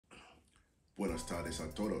Buenas tardes a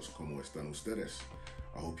todos, ¿cómo están ustedes?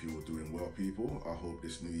 I hope you're all doing well, people. I hope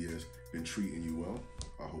this new year's been treating you well.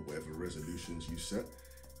 I hope whatever resolutions you set,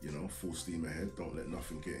 full steam ahead, don't let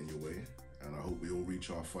nothing get in your way. And I hope we all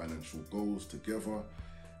reach our financial goals together.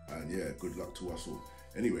 And yeah, good luck to us all.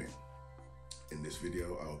 Anyway, in this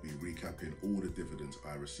video, I'll be recapping all the dividends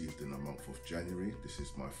I received in the month of January. This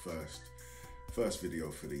is my first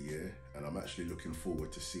video for the year, and I'm actually looking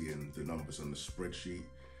forward to seeing the numbers on the spreadsheet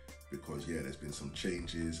because yeah, there's been some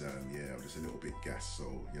changes and yeah, I'm just a little bit gassed.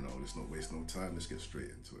 So, let's not waste no time. Let's get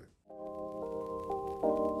straight into it.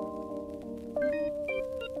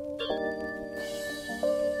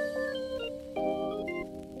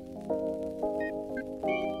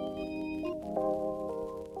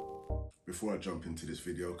 Before I jump into this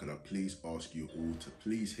video, can I please ask you all to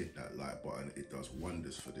please hit that like button? It does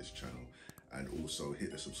wonders for this channel. And also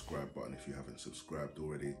hit the subscribe button if you haven't subscribed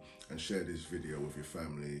already, and share this video with your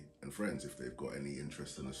family and friends if they've got any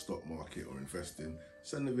interest in the stock market or investing.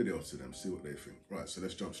 Send the video to them, see what they think. Right, so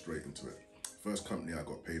let's jump straight into it. First company I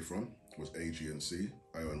got paid from was AG&C.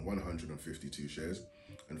 I own 152 shares,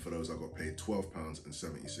 and for those I got paid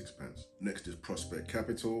 £12.76. Next is Prospect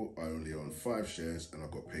Capital. I only own 5 shares and I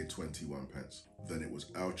got paid 21 pence. Then it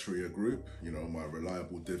was Altria Group, my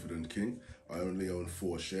reliable dividend king. I only own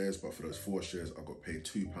 4 shares, but for those 4 shares I got paid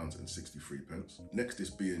 £2.63. Next is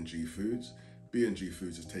B&G Foods. B&G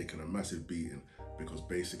Foods has taken a massive beating because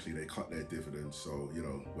basically they cut their dividends. So,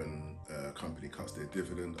 when a company cuts their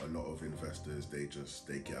dividend, a lot of investors, they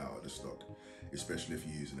get out of the stock, especially if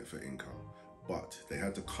you're using it for income. But they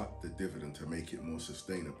had to cut the dividend to make it more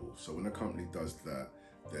sustainable. So when a company does that,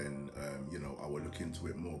 then, I will look into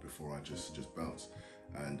it more before I just bounce.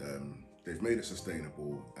 And they've made it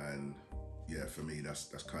sustainable. And yeah, for me, that's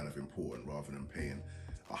kind of important rather than paying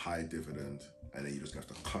a high dividend and then you just have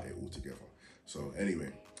to cut it all together. So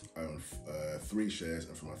anyway, I own 3 shares,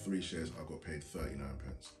 and for my 3 shares, I got paid 39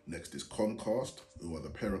 pence. Next is Comcast, who are the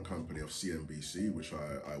parent company of CNBC, which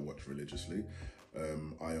I watch religiously.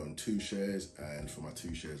 I own 2 shares, and for my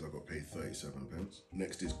 2 shares, I got paid 37 pence.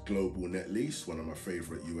 Next is Global Net Lease, one of my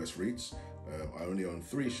favorite US REITs. I only own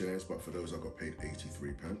 3 shares, but for those, I got paid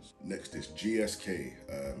 83 pence. Next is GSK,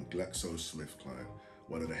 GlaxoSmithKline,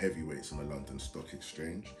 one of the heavyweights on the London Stock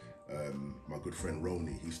Exchange. My good friend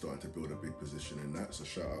Roni, he's starting to build a big position in that, so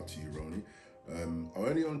shout out to you, Roni. I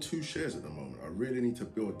only own 2 shares at the moment. I really need to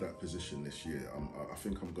build that position this year. I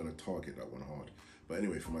think I'm going to target that one hard. But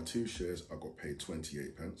anyway, for my 2 shares, I got paid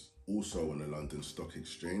 28 pence. Also on the London Stock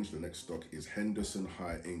Exchange, the next stock is Henderson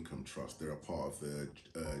High Income Trust. They're a part of the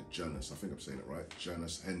Janus, I think I'm saying it right,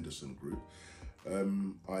 Janus Henderson Group.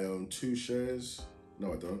 I own 2 shares.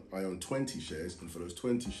 No, I don't. I own 20 shares, and for those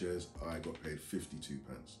 20 shares, I got paid 52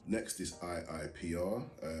 pence. Next is IIPR.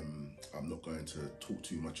 I'm not going to talk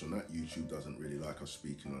too much on that. YouTube doesn't really like us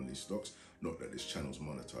speaking on these stocks. Not that this channel's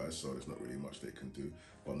monetized, so there's not really much they can do,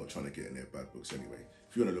 but I'm not trying to get in their bad books anyway.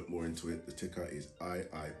 If you want to look more into it, the ticker is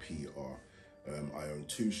IIPR. I own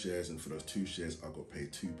 2 shares, and for those 2 shares, I got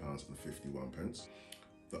paid £2.51.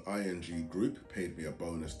 The ING Group paid me a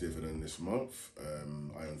bonus dividend this month. I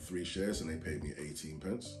own 3 shares and they paid me 18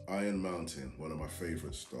 pence. Iron Mountain, one of my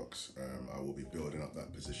favorite stocks. I will be building up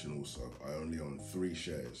that position also. I only own 3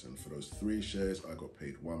 shares, and for those 3 shares, I got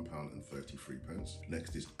paid £1.33.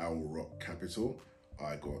 Next is Owl Rock Capital.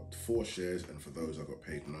 I got 4 shares, and for those I got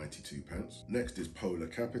paid 92 pence. Next is Polar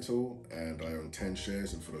Capital, and I own 10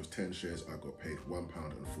 shares, and for those 10 shares I got paid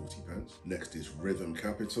 £1.40. Next is Rhythm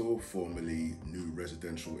Capital, formerly New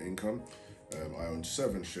Residential Income. I own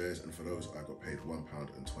 7 shares, and for those I got paid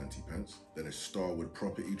 £1.20. Then it's Starwood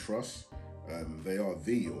Property Trust. They are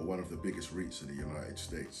one of the biggest REITs in the United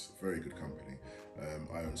States. Very good company.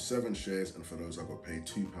 I own 7 shares, and for those I got paid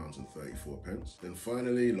 £2.34. Then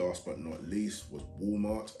finally, last but not least, was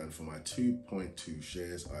Walmart, and for my 2.2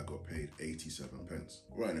 shares, I got paid 87 pence.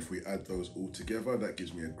 Right, and if we add those all together, that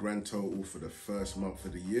gives me a grand total for the first month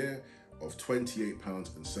of the year of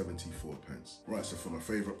 £28.74. Right, so for my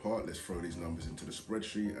favorite part, let's throw these numbers into the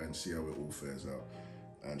spreadsheet and see how it all fares out.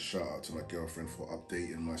 And shout out to my girlfriend for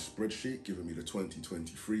updating my spreadsheet, giving me the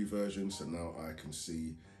 2023 version, so now I can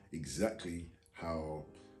see exactly how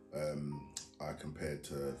I compared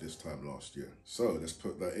to this time last year. So let's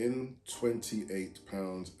put that in,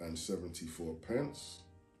 £28.74.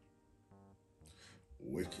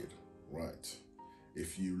 Wicked, right.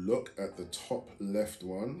 If you look at the top left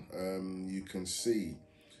one, you can see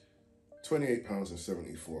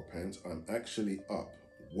 £28.74. I'm actually up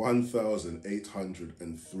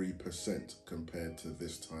 1,803% compared to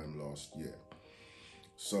this time last year.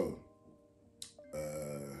 So,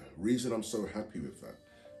 reason I'm so happy with that,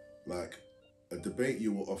 like, A debate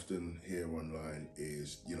you will often hear online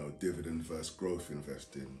is, you know, dividend versus growth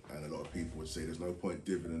investing. And a lot of people would say there's no point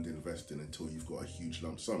dividend investing until you've got a huge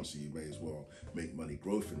lump sum, so you may as well make money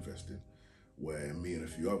growth investing. Where me and a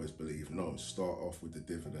few others believe, no, start off with the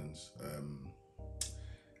dividends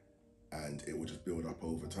and it will just build up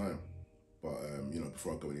over time. But, you know,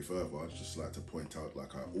 before I go any further, I'd just like to point out,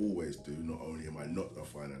 like I always do, not only am I not a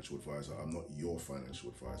financial advisor, I'm not your financial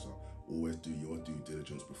advisor. Always do your due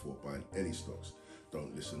diligence before buying any stocks.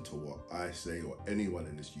 Don't listen to what I say or anyone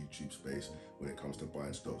in this YouTube space when it comes to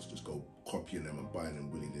buying stocks. Just go copying them and buying them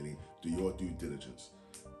willy-nilly. Do your due diligence.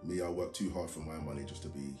 Me, I work too hard for my money just to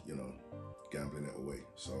be, you know, gambling it away.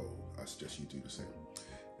 So I suggest you do the same.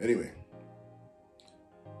 Anyway,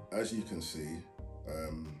 as you can see,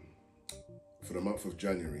 for the month of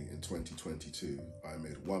January in 2022, I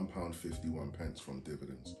made £1.51 from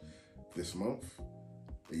dividends. This month,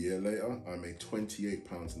 a year later, I made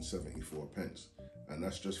 £28.74. And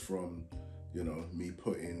that's just from, you know, me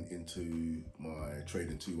putting into my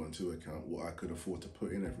Trading 212 account what I could afford to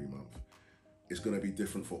put in every month. It's going to be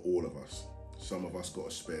different for all of us. Some of us got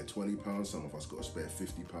a spare £20, some of us got a spare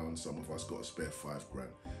 £50, some of us got a spare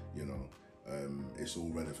 £5,000, you know. It's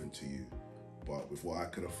all relevant to you. But with what I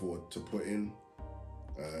could afford to put in,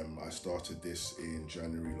 I started this in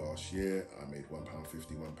January last year. I made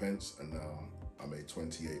 £1.51 and now I made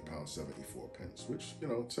 £28.74, which, you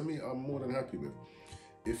know, to me, I'm more than happy with.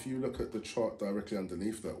 If you look at the chart directly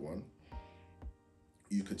underneath that one,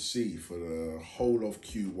 you could see for the whole of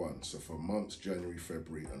Q1, so for months January,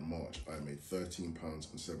 February and March, I made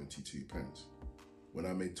 £13.72. When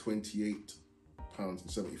I made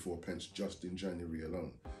 £28.74 just in January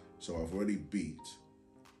alone. So I've already beat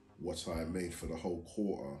what I made for the whole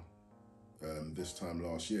quarter this time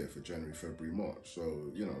last year for January, February, March.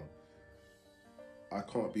 So, you know, I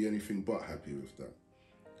can't be anything but happy with that.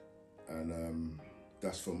 And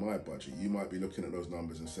that's for my budget. You might be looking at those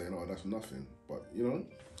numbers and saying, oh, that's nothing. But, you know,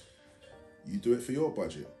 you do it for your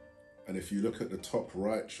budget. And if you look at the top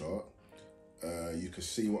right chart, you can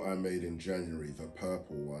see what I made in January, the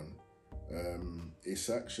purple one. It's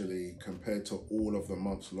actually, compared to all of the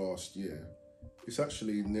months last year, it's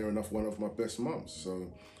actually near enough one of my best months.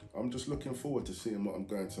 So I'm just looking forward to seeing what I'm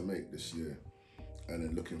going to make this year. And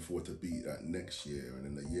then looking forward to beat that next year and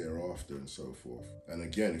then the year after and so forth. And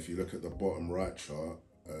again, if you look at the bottom right chart,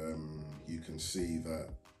 you can see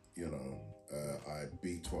that, you know, I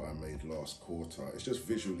beat what I made last quarter. It's just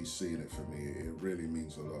visually seeing it for me. It really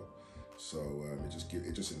means a lot. So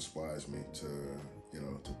it just inspires me to, you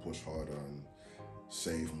know, to push harder and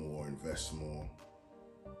save more, invest more,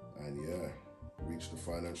 and yeah, reach the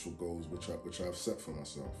financial goals which I've set for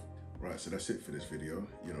myself. Right, so that's it for this video.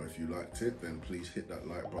 You know, if you liked it, then please hit that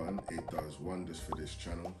like button. It does wonders for this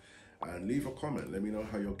channel. And leave a comment. Let me know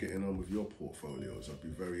how you're getting on with your portfolios. I'd be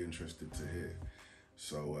very interested to hear.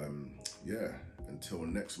 So yeah, until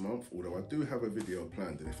next month, although I do have a video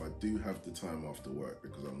planned, and if I do have the time after work,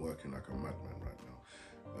 because I'm working like a madman right now,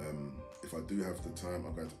 if I do have the time,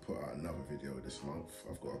 I'm going to put out another video this month.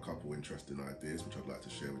 I've got a couple interesting ideas which I'd like to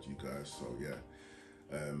share with you guys, so yeah.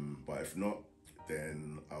 But if not,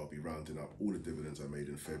 then I'll be rounding up all the dividends I made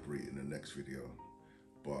in February in the next video.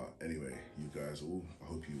 But anyway, you guys all, I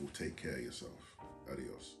hope you will take care of yourself.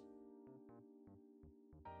 Adios.